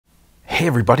Hey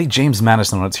everybody, James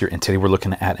Madison here, and today we're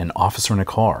looking at an officer in a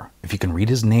car. If you can read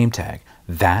his name tag,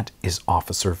 that is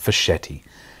Officer Fischetti.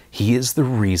 He is the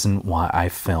reason why I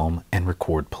film and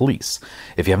record police.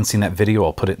 If you haven't seen that video,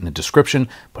 I'll put it in the description,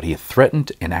 but he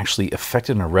threatened and actually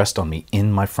effected an arrest on me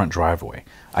in my front driveway.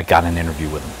 I got an interview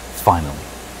with him, finally.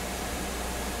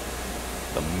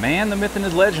 The man, the myth, and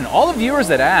his legend. All the viewers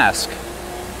that ask,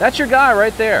 that's your guy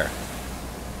right there.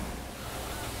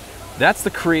 That's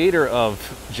the creator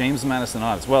of James Madison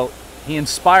Audits. Well, he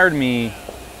inspired me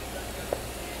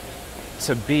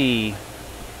to be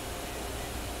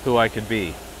who I could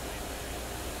be.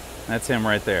 That's him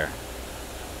right there.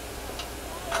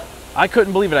 I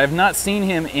couldn't believe it. I have not seen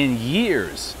him in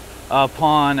years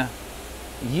upon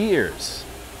years.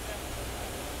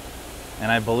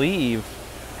 And I believe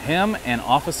him and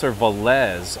Officer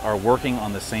Velez are working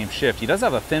on the same shift. He does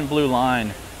have a thin blue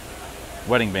line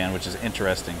wedding band, which is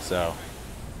interesting. So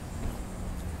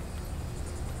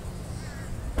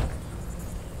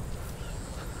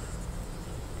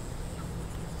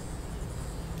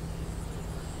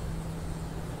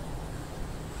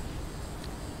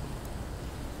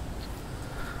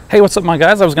hey, what's up, my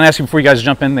guys? I was going to ask you before you guys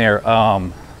jump in there,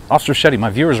 Officer Fischetti, my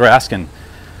viewers were asking,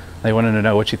 they wanted to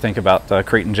know what you think about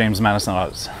creating James Madison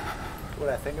Audits. What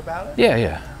I think about it?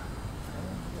 Yeah.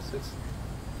 It's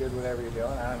good, whatever you're doing.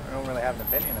 I don't really have an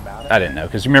opinion about it. I didn't know,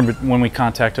 because you remember when we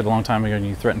contacted a long time ago and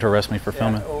you threatened to arrest me for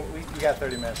filming? Well, you got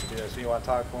 30 minutes to do this, so you want to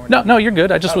talk for me? No, you're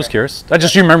good. I just was curious.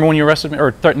 You remember when you arrested me,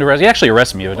 or threatened to arrest me? You actually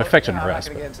arrested me. It was an effective arrest.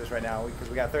 I'm not going to get into this right now, because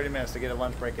we got 30 minutes to get a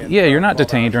lunch break in. Yeah, you're not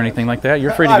detained or anything like that.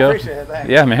 You're free to go. I appreciate it. Thanks.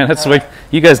 Yeah, man, that's sweet.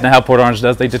 You guys know how Port Orange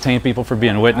does. They detain people for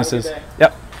being witnesses.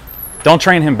 Yep. Don't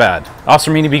train him bad. Officer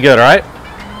Meany, be good, all right?